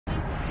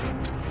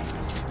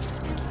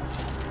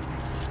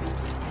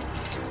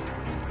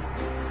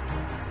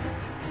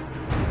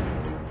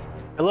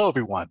Hello,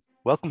 everyone.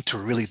 Welcome to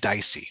Really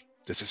Dicey.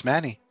 This is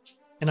Manny,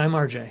 And I'm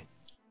RJ.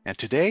 and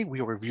today we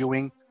are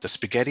reviewing the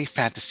spaghetti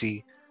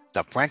fantasy,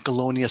 The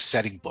Brancalonia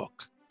Setting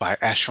Book by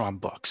Acheron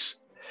Books.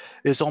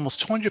 It is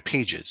almost 200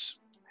 pages.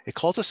 It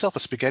calls itself a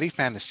spaghetti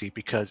fantasy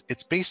because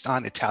it's based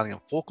on Italian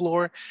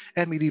folklore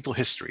and medieval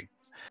history.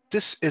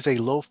 This is a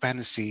low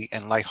fantasy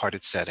and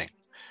lighthearted setting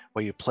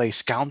where you play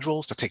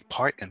scoundrels to take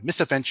part in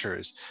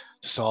misadventures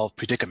to solve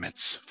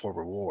predicaments for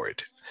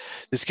reward.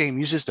 This game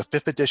uses the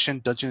 5th edition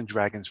Dungeons &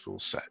 Dragons rule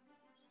set.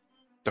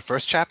 The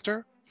first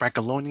chapter,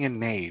 Brancalonian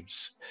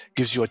Knaves,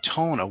 gives you a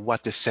tone of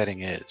what this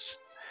setting is.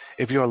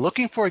 If you are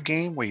looking for a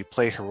game where you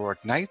play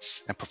heroic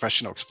knights and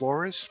professional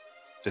explorers,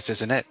 this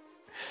isn't it.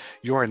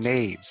 You are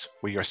knaves,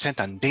 where you are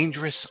sent on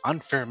dangerous,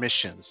 unfair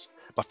missions.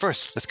 But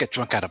first, let's get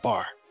drunk at a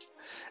bar.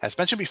 As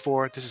mentioned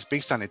before, this is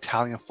based on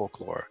Italian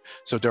folklore,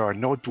 so there are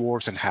no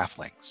dwarves and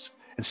halflings.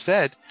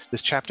 Instead,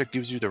 this chapter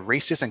gives you the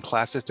races and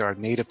classes that are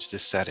native to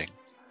this setting.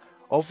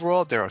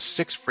 Overall, there are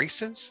 6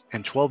 races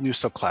and 12 new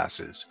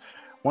subclasses,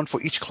 one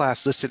for each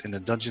class listed in the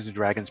Dungeons &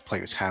 Dragons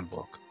Player's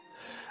Handbook.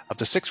 Of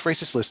the 6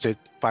 races listed,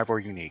 5 are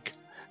unique.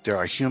 There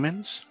are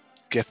humans,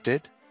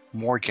 gifted,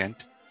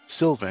 morgant,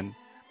 sylvan,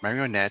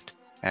 marionette,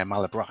 and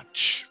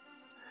malebranche.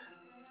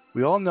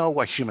 We all know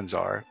what humans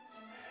are.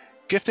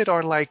 Gifted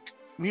are like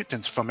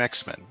mutants from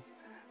X-Men,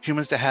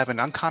 humans that have an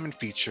uncommon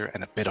feature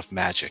and a bit of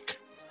magic.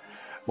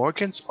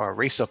 Morgants are a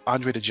race of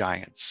Andre the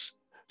Giants.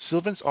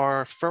 Sylvans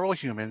are feral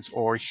humans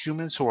or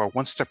humans who are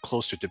one step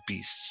closer to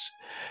beasts.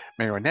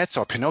 Marionettes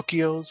are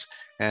Pinocchios,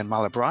 and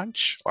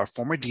malebranche are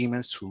former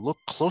demons who look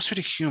closer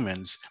to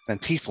humans than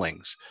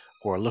tieflings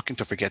who are looking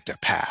to forget their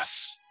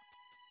past.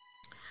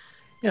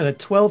 Yeah, the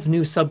 12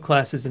 new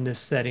subclasses in this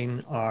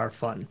setting are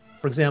fun.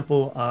 For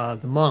example,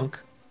 the monk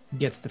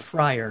gets the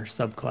friar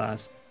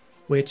subclass,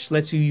 which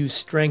lets you use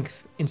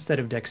strength instead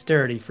of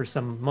dexterity for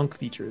some monk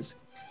features,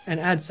 and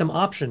adds some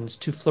options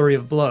to flurry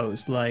of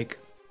blows, like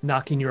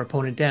knocking your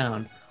opponent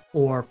down,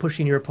 or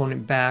pushing your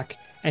opponent back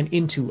and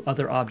into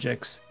other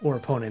objects or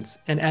opponents,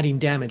 and adding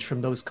damage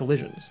from those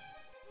collisions.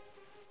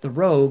 The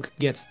rogue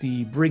gets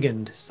the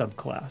brigand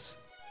subclass,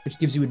 which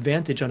gives you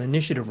advantage on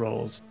initiative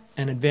rolls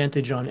and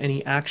advantage on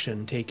any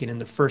action taken in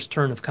the first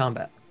turn of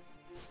combat.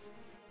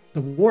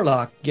 The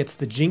warlock gets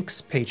the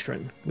jinx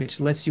patron,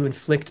 which lets you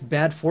inflict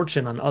bad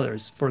fortune on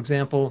others. For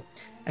example,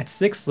 at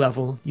 6th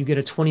level, you get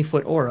a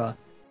 20-foot aura,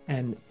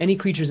 and any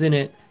creatures in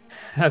it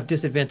have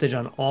disadvantage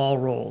on all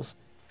rolls.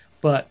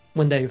 But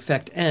when that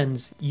effect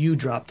ends, you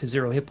drop to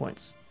 0 hit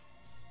points.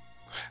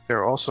 There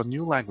are also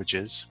new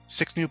languages,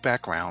 6 new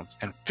backgrounds,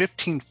 and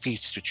 15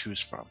 feats to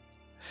choose from.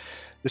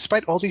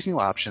 Despite all these new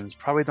options,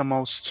 probably the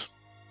most,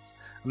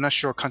 I'm not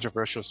sure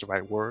controversial is the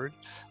right word,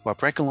 but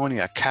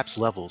Brancalonia caps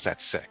levels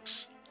at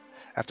 6.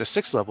 After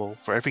 6th level,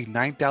 for every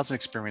 9,000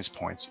 experience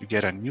points, you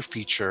get a new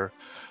feature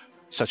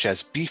such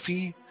as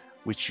Beefy,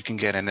 which you can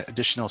get an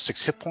additional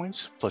 6 hit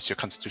points plus your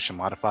constitution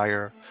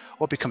modifier,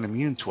 or become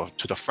immune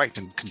to the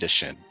frightened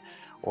condition,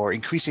 or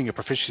increasing your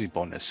proficiency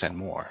bonus, and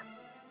more.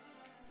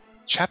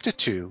 Chapter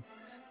 2,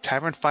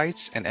 Tavern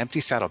Fights and Empty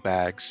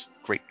Saddlebags,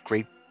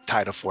 great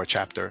title for a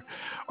chapter,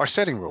 are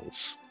setting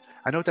rules.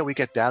 I know that we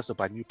get dazzled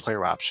by new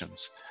player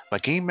options,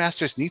 but game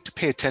masters need to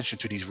pay attention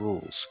to these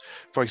rules.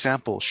 For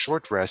example,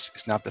 short rest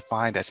is now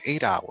defined as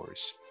 8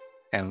 hours,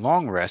 and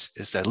long rest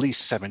is at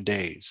least 7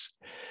 days.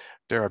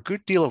 There are a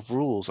good deal of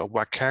rules of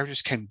what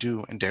characters can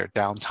do in their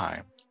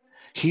downtime.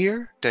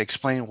 Here, they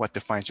explain what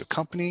defines your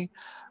company,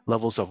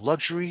 levels of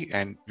luxury,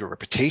 and your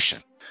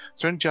reputation.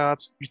 Certain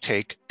jobs you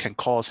take can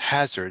cause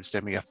hazards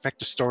that may affect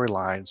the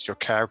storylines your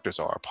characters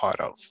are a part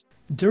of.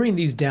 During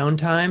these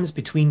downtimes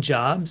between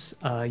jobs,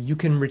 you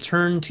can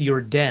return to your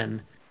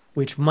den,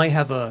 which might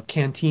have a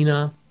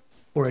cantina,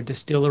 or a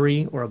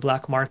distillery, or a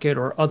black market,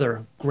 or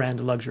other grand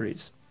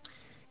luxuries.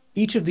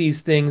 Each of these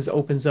things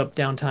opens up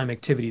downtime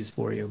activities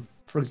for you.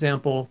 For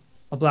example,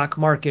 a black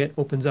market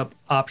opens up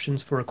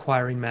options for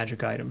acquiring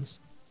magic items.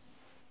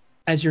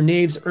 As your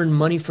knaves earn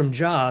money from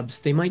jobs,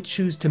 they might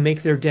choose to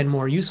make their den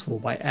more useful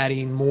by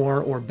adding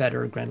more or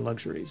better grand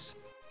luxuries.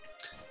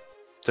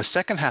 The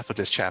second half of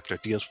this chapter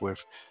deals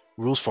with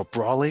rules for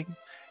brawling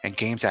and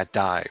games at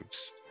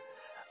dives.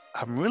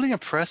 I'm really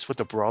impressed with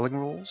the brawling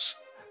rules.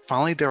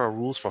 Finally, there are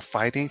rules for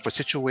fighting for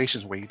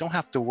situations where you don't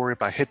have to worry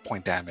about hit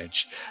point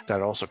damage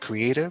that are also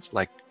creative,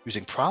 like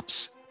using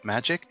props,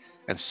 magic,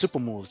 and super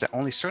moves that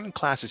only certain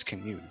classes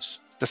can use.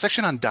 The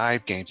section on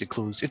dive games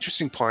includes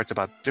interesting parts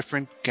about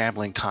different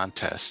gambling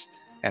contests,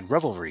 and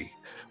revelry,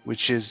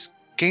 which is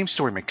game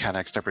story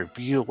mechanics that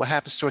reveal what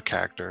happens to a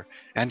character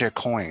and their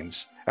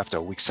coins after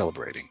a week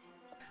celebrating.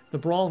 The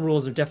brawl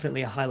rules are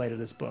definitely a highlight of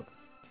this book.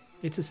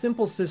 It's a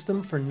simple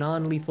system for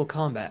non-lethal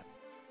combat.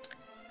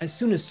 As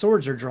soon as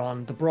swords are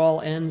drawn, the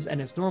brawl ends and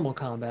it's normal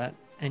combat,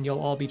 and you'll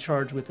all be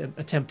charged with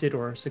attempted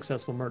or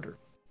successful murder.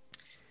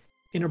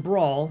 In a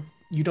brawl,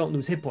 you don't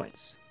lose hit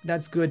points.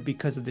 That's good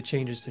because of the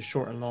changes to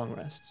short and long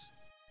rests.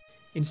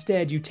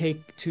 Instead, you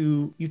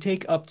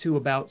take up to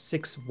about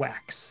 6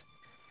 whacks.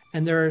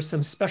 And there are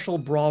some special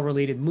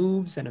brawl-related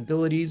moves and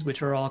abilities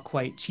which are all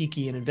quite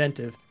cheeky and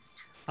inventive,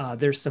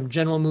 There's some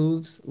general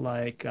moves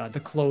like the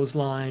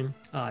clothesline,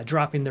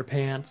 dropping their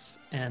pants,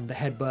 and the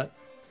headbutt.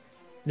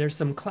 There's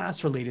some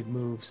class-related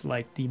moves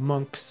like the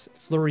monk's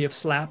flurry of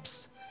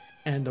slaps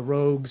and the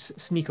rogue's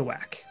sneak a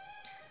whack.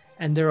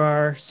 And there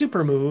are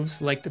super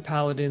moves like the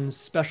paladin's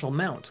special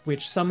mount,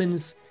 which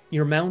summons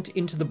your mount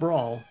into the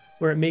brawl,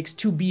 where it makes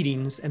 2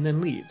 beatings and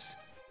then leaves.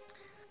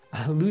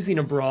 Losing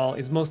a brawl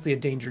is mostly a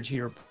danger to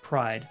your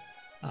pride,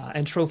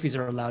 and trophies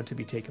are allowed to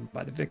be taken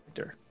by the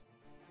victor.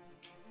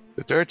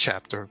 The third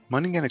chapter,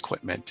 Money and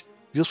Equipment,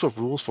 deals with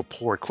rules for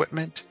poor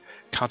equipment,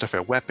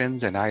 counterfeit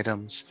weapons and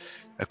items,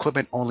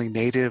 equipment only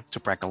native to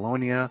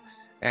Brancalonia,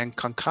 and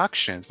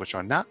concoctions which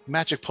are not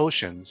magic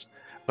potions,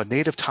 but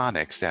native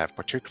tonics that have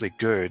particularly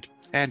good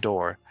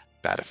and/or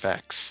bad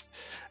effects.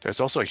 There's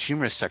also a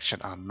humorous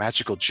section on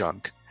magical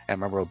junk and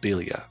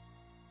memorabilia.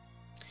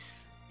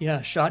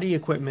 Yeah, shoddy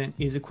equipment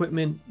is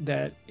equipment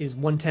that is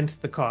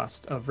 1/10 the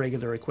cost of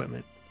regular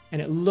equipment,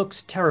 and it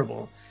looks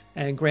terrible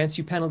and grants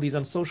you penalties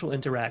on social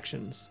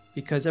interactions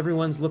because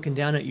everyone's looking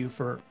down at you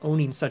for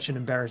owning such an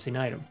embarrassing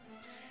item.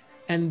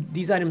 And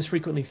these items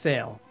frequently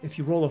fail. If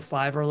you roll a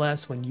 5 or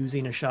less when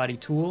using a shoddy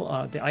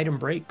tool, the item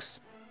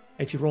breaks.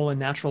 If you roll a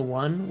natural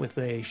 1 with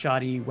a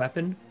shoddy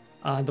weapon,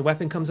 the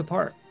weapon comes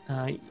apart.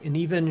 And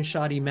even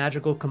shoddy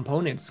magical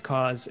components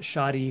cause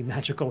shoddy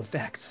magical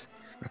effects.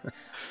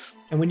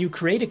 And when you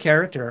create a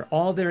character,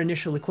 all their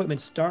initial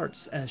equipment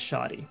starts as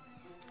shoddy.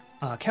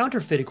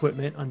 Counterfeit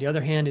equipment, on the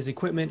other hand, is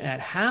equipment at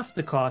half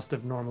the cost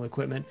of normal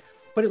equipment,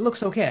 but it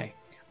looks okay.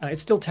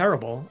 It's still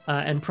terrible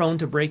and prone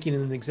to breaking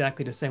in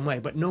exactly the same way,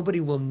 but nobody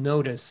will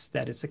notice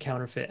that it's a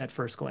counterfeit at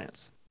first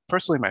glance.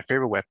 Personally, my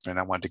favorite weapon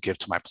I wanted to give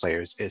to my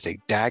players is a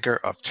Dagger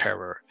of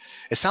Terror.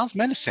 It sounds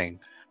menacing,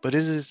 but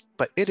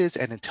it is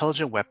an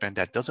intelligent weapon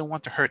that doesn't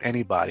want to hurt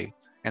anybody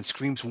and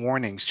screams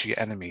warnings to your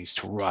enemies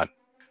to run.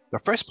 The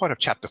first part of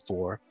Chapter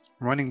 4,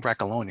 Running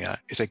Brancalonia,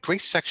 is a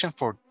great section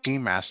for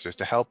game masters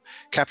to help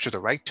capture the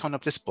right tone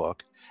of this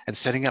book and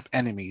setting up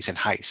enemies and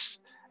heists,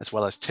 as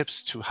well as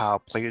tips to how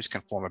players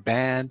can form a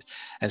band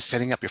and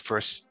setting up your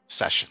first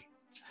session.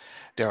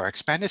 There are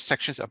expanded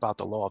sections about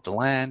the law of the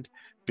land,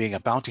 being a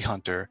bounty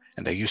hunter,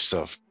 and the use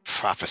of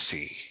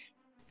prophecy.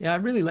 Yeah, I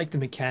really like the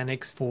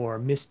mechanics for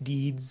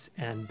misdeeds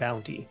and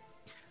bounty.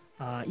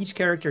 Each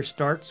character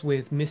starts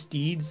with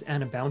misdeeds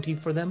and a bounty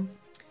for them.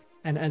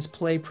 And as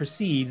play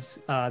proceeds,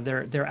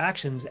 their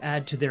actions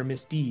add to their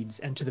misdeeds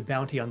and to the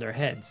bounty on their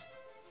heads.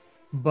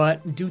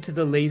 But due to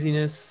the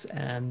laziness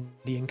and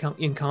the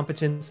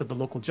incompetence of the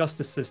local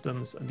justice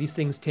systems, these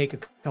things take a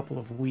couple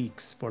of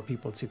weeks for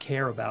people to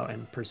care about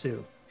and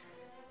pursue.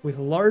 With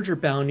larger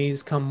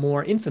bounties come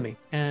more infamy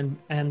and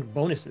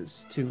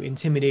bonuses to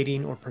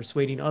intimidating or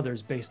persuading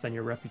others based on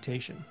your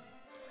reputation.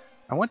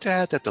 I want to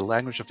add that the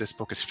language of this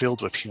book is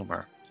filled with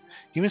humor.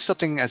 Even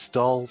something as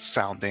dull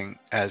sounding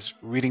as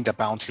reading the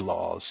bounty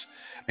laws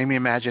made me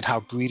imagine how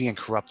greedy and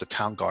corrupt the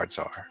town guards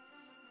are.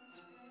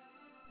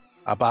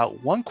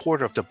 About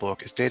 1/4 of the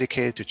book is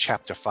dedicated to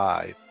Chapter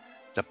 5,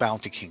 the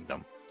Bounty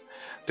Kingdom.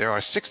 There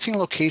are 16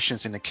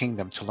 locations in the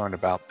kingdom to learn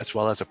about, as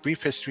well as a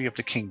brief history of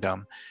the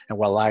kingdom and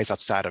what lies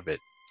outside of it.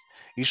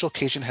 Each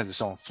location has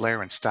its own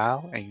flair and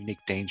style and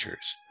unique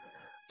dangers.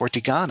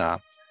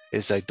 Vortigana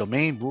is a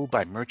domain ruled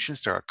by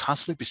merchants that are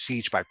constantly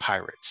besieged by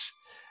pirates.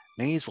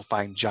 Maids will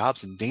find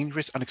jobs in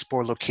dangerous,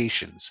 unexplored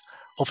locations,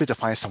 hopefully to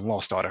find some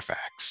lost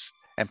artifacts.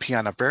 And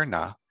Piana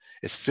Verna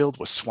is filled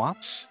with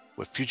swamps,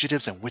 with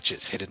fugitives and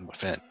witches hidden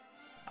within.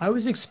 I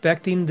was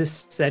expecting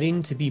this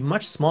setting to be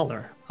much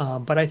smaller,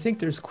 but I think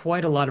there's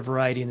quite a lot of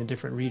variety in the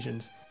different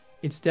regions.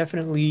 It's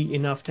definitely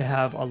enough to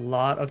have a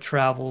lot of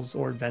travels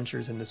or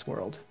adventures in this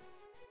world.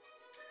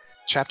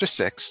 Chapter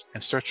 6,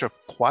 In Search of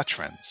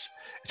Quatrains,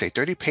 is a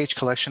 30-page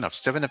collection of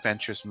 7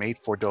 adventures made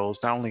for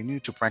those not only new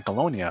to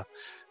Brancalonia,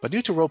 but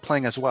new to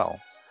role-playing as well.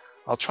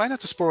 I'll try not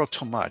to spoil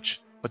too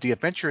much, but the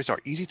adventures are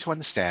easy to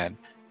understand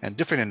and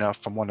different enough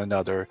from one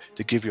another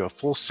to give you a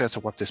full sense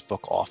of what this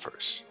book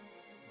offers.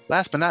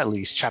 Last but not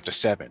least, Chapter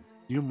 7,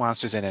 New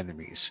Monsters and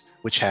Enemies,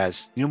 which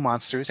has new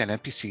monsters and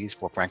NPCs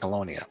for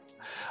Brancalonia.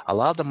 A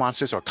lot of the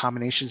monsters are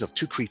combinations of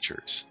 2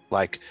 creatures,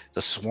 like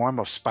the swarm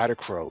of spider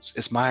crows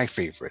is my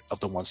favorite of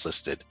the ones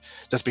listed,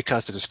 just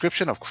because the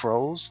description of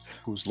crows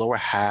whose lower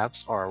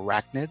halves are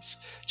arachnids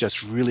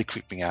just really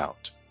creep me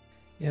out.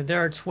 Yeah,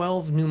 there are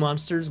 12 new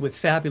monsters with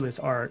fabulous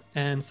art,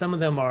 and some of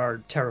them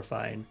are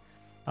terrifying.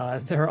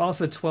 There are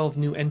also 12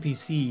 new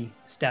NPC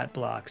stat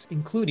blocks,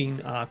 including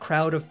a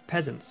crowd of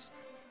peasants.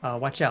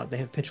 Watch out, they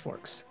have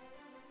pitchforks.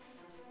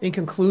 In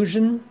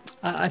conclusion,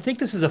 I think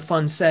this is a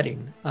fun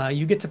setting.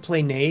 You get to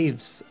play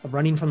knaves,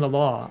 running from the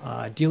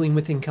law, dealing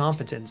with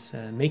incompetence,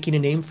 making a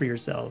name for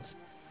yourselves.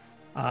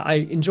 I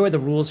enjoy the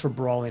rules for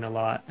brawling a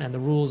lot, and the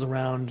rules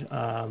around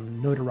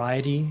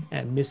notoriety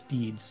and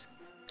misdeeds.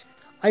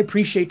 I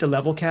appreciate the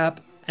level cap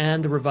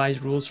and the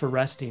revised rules for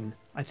resting.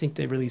 I think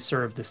they really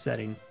serve this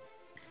setting.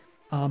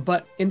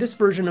 But in this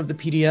version of the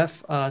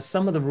PDF,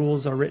 some of the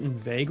rules are written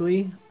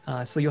vaguely,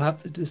 so you'll have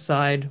to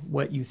decide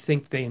what you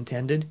think they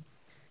intended.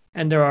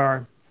 And there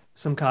are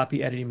some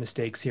copy editing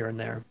mistakes here and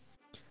there.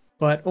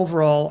 But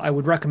overall, I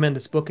would recommend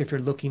this book if you're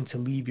looking to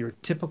leave your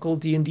typical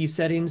D&D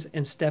settings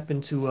and step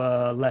into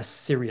a less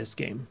serious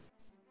game.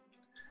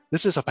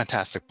 This is a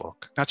fantastic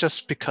book, not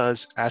just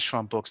because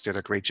Acheron Books did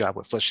a great job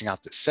with fleshing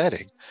out the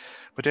setting,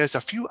 but there's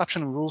a few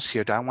optional rules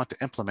here that I want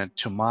to implement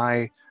to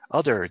my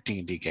other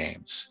D&D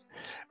games.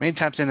 Many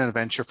times in an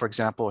adventure, for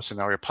example, a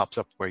scenario pops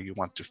up where you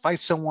want to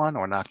fight someone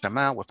or knock them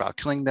out without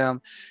killing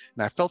them,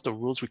 and I felt the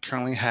rules we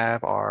currently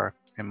have are,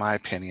 in my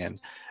opinion,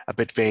 a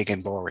bit vague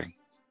and boring.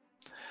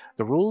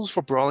 The rules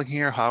for brawling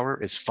here,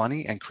 however, is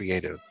funny and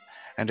creative,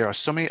 and there are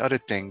so many other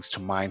things to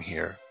mine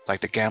here,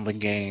 like the gambling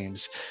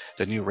games,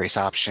 the new race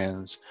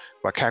options,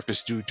 what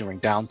characters do during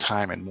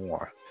downtime, and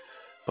more.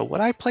 But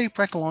would I play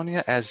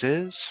Brancalonia as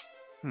is?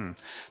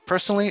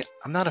 Personally,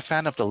 I'm not a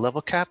fan of the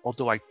level cap,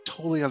 although I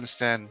totally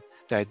understand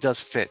that it does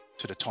fit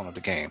to the tone of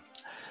the game.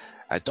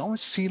 I don't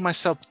see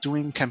myself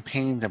doing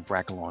campaigns in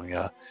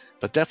Brancalonia,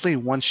 but definitely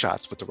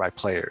one-shots with the right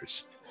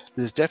players.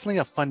 This is definitely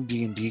a fun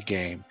D&D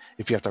game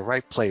if you have the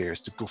right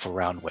players to goof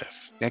around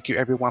with. Thank you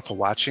everyone for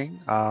watching.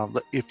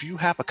 If you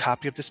have a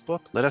copy of this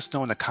book, let us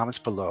know in the comments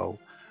below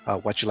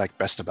what you like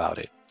best about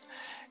it.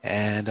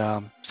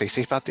 And stay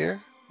safe out there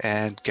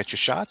and get your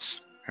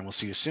shots, and we'll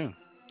see you soon.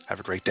 Have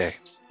a great day.